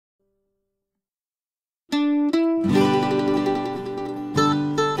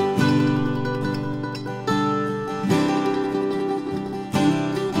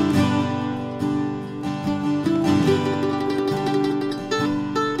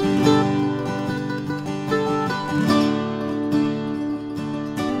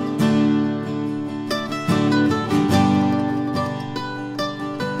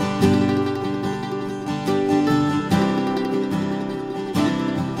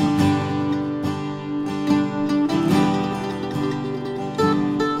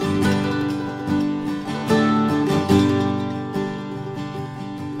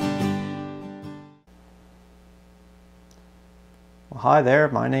Hi there,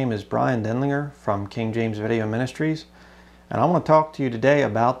 my name is Brian Denlinger from King James Video Ministries, and I want to talk to you today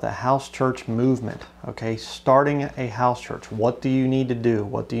about the house church movement. Okay, starting a house church. What do you need to do?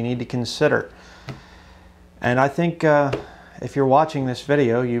 What do you need to consider? And I think if you're watching this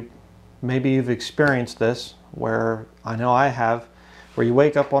video, maybe you've experienced this, where I know I have, where you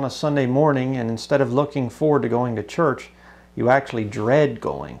wake up on a Sunday morning and instead of looking forward to going to church, you actually dread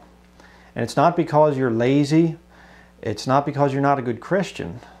going. And it's not because you're lazy. It's not because you're not a good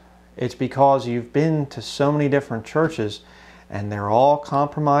Christian. It's because you've been to so many different churches and they're all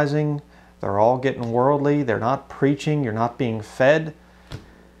compromising. They're all getting worldly. They're not preaching. You're not being fed.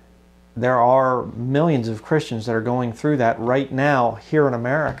 There are millions of Christians that are going through that right now here in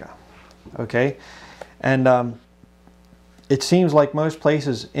America. Okay? And it seems like most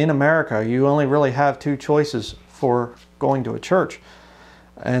places in America, you only really have two choices for going to a church.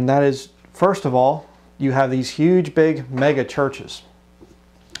 And that is, first of all, you have these huge, big mega churches.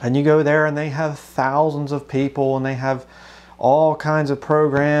 And you go there and they have thousands of people and they have all kinds of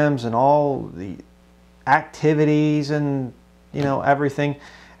programs and all the activities and, you know, everything.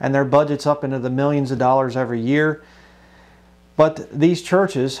 And their budget's up into the millions of dollars every year. But these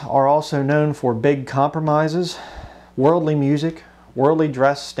churches are also known for big compromises, worldly music, worldly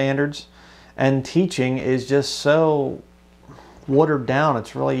dress standards, and teaching is just so watered down.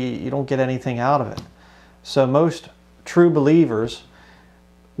 It's really, you don't get anything out of it. So most true believers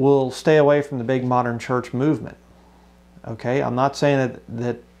will stay away from the big modern church movement. Okay, I'm not saying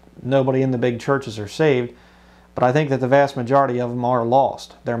that nobody in the big churches are saved, but I think that the vast majority of them are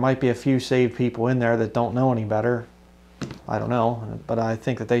lost. There might be a few saved people in there that don't know any better. I don't know, but I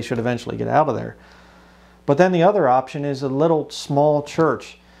think that they should eventually get out of there. But then the other option is a little small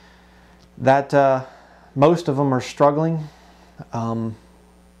church that most of them are struggling.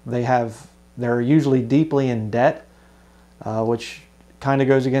 They're usually deeply in debt, which kind of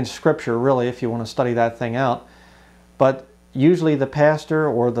goes against Scripture, really, if you want to study that thing out. But usually the pastor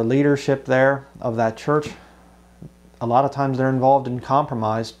or the leadership there of that church, a lot of times they're involved in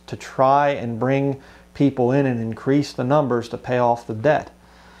compromise to try and bring people in and increase the numbers to pay off the debt.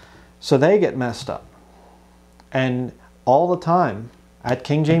 So they get messed up. And all the time at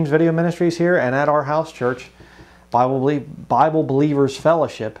King James Video Ministries here and at our house church, Bible Believers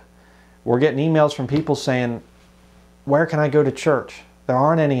Fellowship, we're getting emails from people saying, where can I go to church? There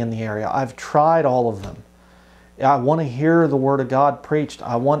aren't any in the area. I've tried all of them. I want to hear the Word of God preached.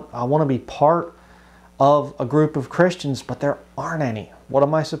 I want to be part of a group of Christians, but there aren't any. What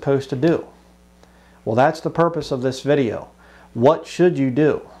am I supposed to do? Well, that's the purpose of this video. What should you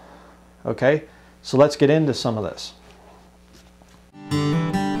do? Okay, so let's get into some of this.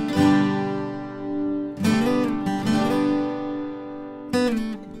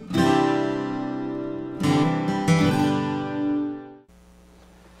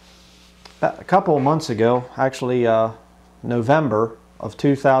 A couple of months ago, actually November of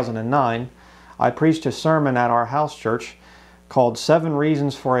 2009, I preached a sermon at our house church called 7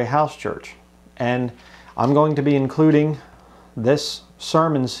 Reasons for a House Church. And I'm going to be including this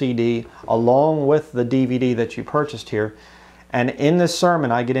sermon CD along with the DVD that you purchased here. And in this sermon,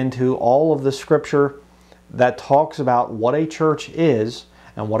 I get into all of the scripture that talks about what a church is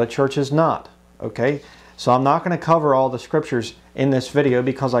and what a church is not. Okay? So I'm not going to cover all the scriptures in this video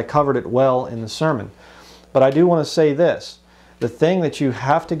because I covered it well in the sermon. But I do want to say this. The thing that you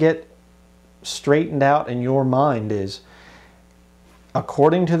have to get straightened out in your mind is,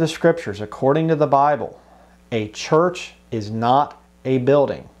 according to the scriptures, according to the Bible, a church is not a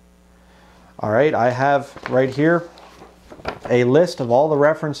building. All right, I have right here a list of all the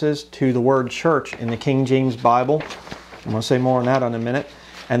references to the word church in the King James Bible. I'm going to say more on that in a minute.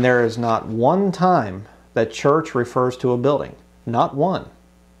 And there is not one time that church refers to a building. Not one.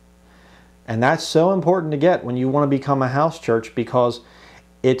 And that's so important to get when you want to become a house church, because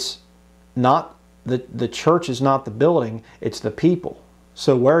it's not the church is not the building, it's the people.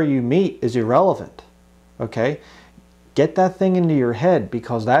 So where you meet is irrelevant. Okay? Get that thing into your head,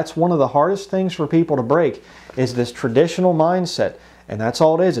 because that's one of the hardest things for people to break, is this traditional mindset. And that's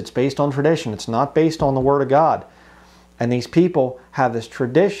all it is. It's based on tradition. It's not based on the Word of God. And these people have this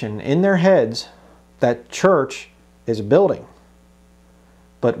tradition in their heads that church is a building.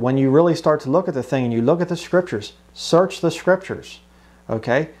 But when you really start to look at the thing and you look at the scriptures, search the scriptures,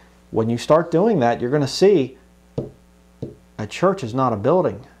 okay? When you start doing that, you're going to see a church is not a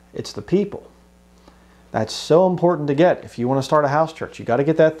building. It's the people. That's so important to get if you want to start a house church. You got to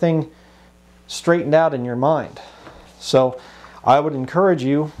get that thing straightened out in your mind. So I would encourage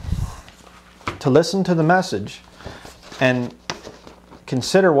you to listen to the message and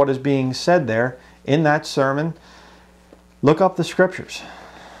consider what is being said there in that sermon, look up the scriptures,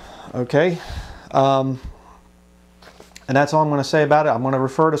 okay? And that's all I'm going to say about it. I'm going to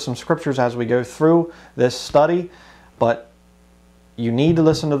refer to some scriptures as we go through this study, but you need to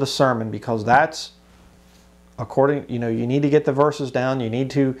listen to the sermon, because that's you need to get the verses down. You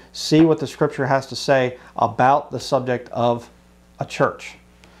need to see what the scripture has to say about the subject of a church.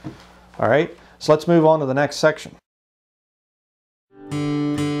 All right, so let's move on to the next section.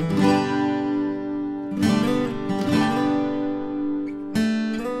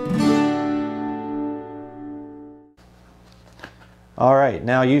 All right,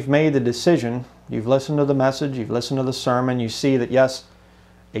 now you've made the decision, you've listened to the message, you've listened to the sermon, you see that yes,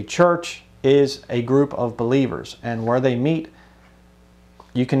 a church is a group of believers, and where they meet,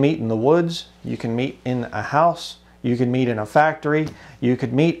 you can meet in the woods, you can meet in a house, you can meet in a factory, you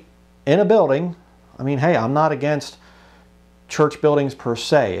could meet in a building. I mean, hey, I'm not against church buildings per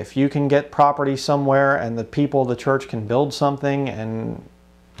se. If you can get property somewhere and the people of the church can build something and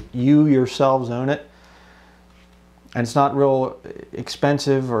you yourselves own it, and it's not real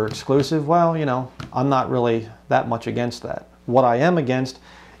expensive or exclusive, well, you know, I'm not really that much against that. What I am against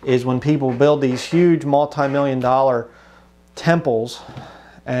is when people build these huge multi-million-dollar temples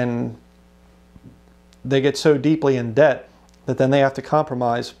and they get so deeply in debt that then they have to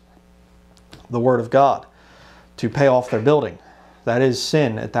compromise the Word of God to pay off their building. That is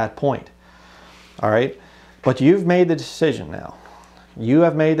sin at that point. All right? But you've made the decision now. You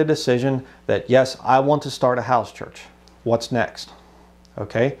have made the decision that, yes, I want to start a house church. What's next?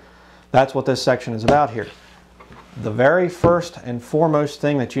 Okay? That's what this section is about here. The very first and foremost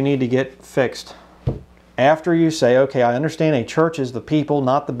thing that you need to get fixed after you say, okay, I understand a church is the people,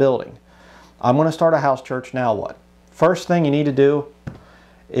 not the building. I'm going to start a house church, now what? First thing you need to do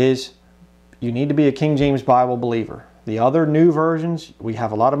is you need to be a King James Bible believer. The other new versions, we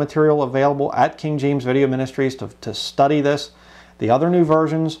have a lot of material available at King James Video Ministries to study this. The other new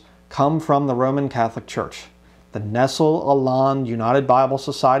versions come from the Roman Catholic Church. The Nestle Aland United Bible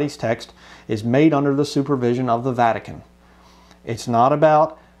Society's text is made under the supervision of the Vatican. It's not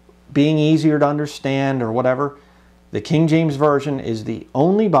about being easier to understand or whatever. The King James Version is the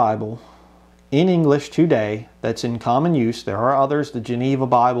only Bible in English today that's in common use. There are others, the Geneva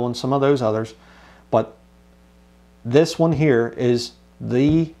Bible and some of those others, but this one here is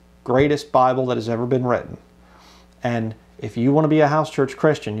the greatest Bible that has ever been written. And if you want to be a house church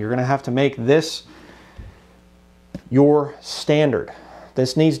Christian, you're going to have to make this your standard.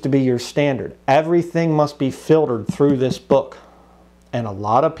 This needs to be your standard. Everything must be filtered through this book. And a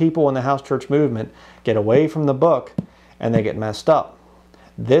lot of people in the house church movement get away from the book and they get messed up.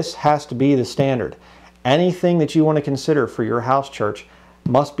 This has to be the standard. Anything that you want to consider for your house church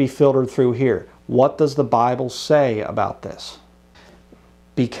must be filtered through here. What does the Bible say about this?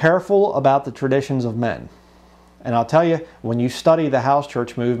 Be careful about the traditions of men. And I'll tell you, when you study the house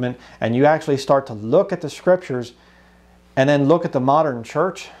church movement and you actually start to look at the scriptures and then look at the modern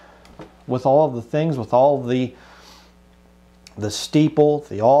church with all of the things, with all the steeple,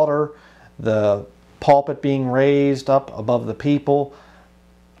 the altar, the pulpit being raised up above the people,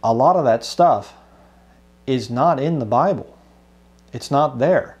 a lot of that stuff is not in the Bible. It's not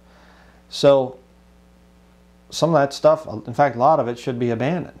there. So some of that stuff, in fact, a lot of it should be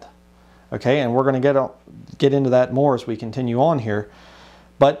abandoned. Okay, and we're going to get into that more as we continue on here.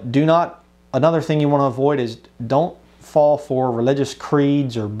 But do not, another thing you want to avoid is don't fall for religious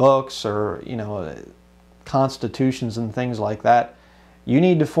creeds or books or, you know, constitutions and things like that. You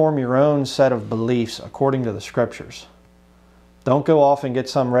need to form your own set of beliefs according to the scriptures. Don't go off and get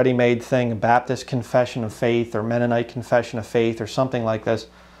some ready-made thing, a Baptist confession of faith or Mennonite confession of faith or something like this.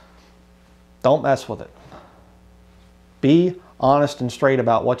 Don't mess with it. Be honest and straight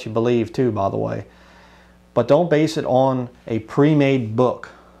about what you believe too, by the way. But don't base it on a pre-made book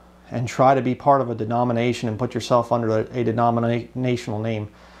and try to be part of a denomination and put yourself under a denominational name.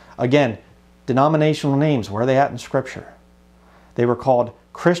 Again, denominational names, where are they at in Scripture? They were called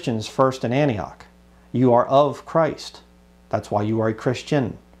Christians first in Antioch. You are of Christ. That's why you are a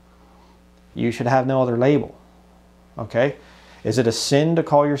Christian. You should have no other label. Okay? Is it a sin to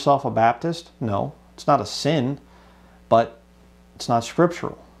call yourself a Baptist? No, it's not a sin, but it's not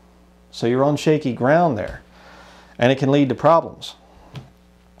scriptural. So you're on shaky ground there, and it can lead to problems.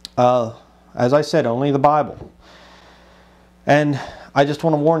 As I said, only the Bible. And I just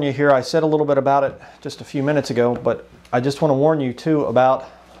want to warn you here, I said a little bit about it just a few minutes ago, but I just want to warn you too about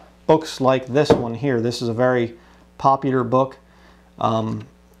books like this one here. This is a very popular book,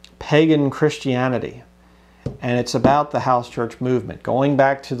 Pagan Christianity. And it's about the house church movement, going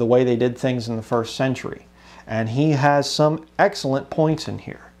back to the way they did things in the first century. And he has some excellent points in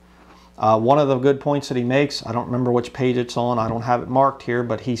here. One of the good points that he makes, I don't remember which page it's on, I don't have it marked here,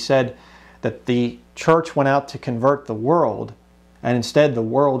 but he said that the church went out to convert the world, and instead the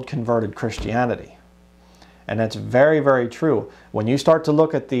world converted Christianity. And that's very, very true. When you start to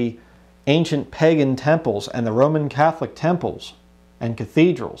look at the ancient pagan temples and the Roman Catholic temples and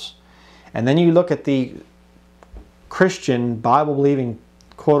cathedrals, and then you look at the Christian, Bible-believing,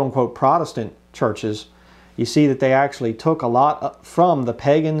 quote-unquote Protestant churches, you see that they actually took a lot from the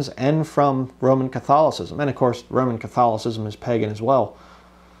pagans and from Roman Catholicism. And of course, Roman Catholicism is pagan as well.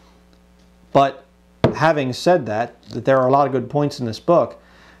 But having said that, there are a lot of good points in this book.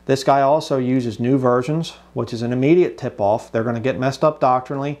 This guy also uses new versions, which is an immediate tip-off. They're going to get messed up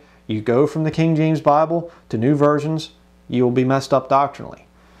doctrinally. You go from the King James Bible to new versions, you will be messed up doctrinally.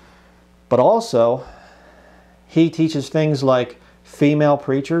 But also, he teaches things like female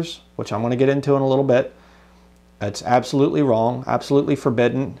preachers, which I'm going to get into in a little bit. It's absolutely wrong, absolutely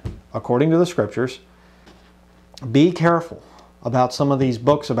forbidden, according to the scriptures. Be careful about some of these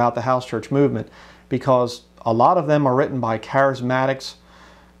books about the house church movement, because a lot of them are written by charismatics.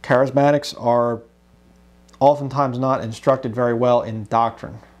 Charismatics are oftentimes not instructed very well in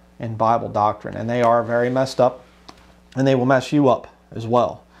doctrine, in Bible doctrine, and they are very messed up, and they will mess you up as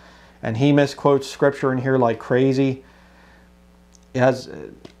well. And he misquotes scripture in here like crazy.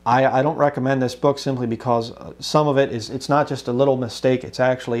 I don't recommend this book simply because some of it it's not just a little mistake, it's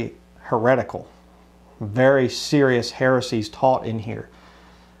actually heretical. Very serious heresies taught in here.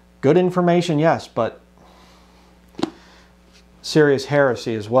 Good information, yes, but serious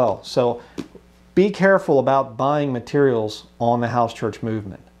heresy as well. So be careful about buying materials on the house church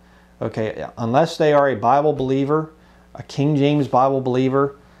movement. Okay, unless they are a Bible believer, a King James Bible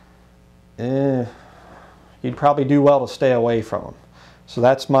believer, you'd probably do well to stay away from them. So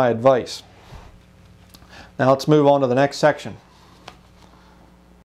that's my advice. Now let's move on to the next section.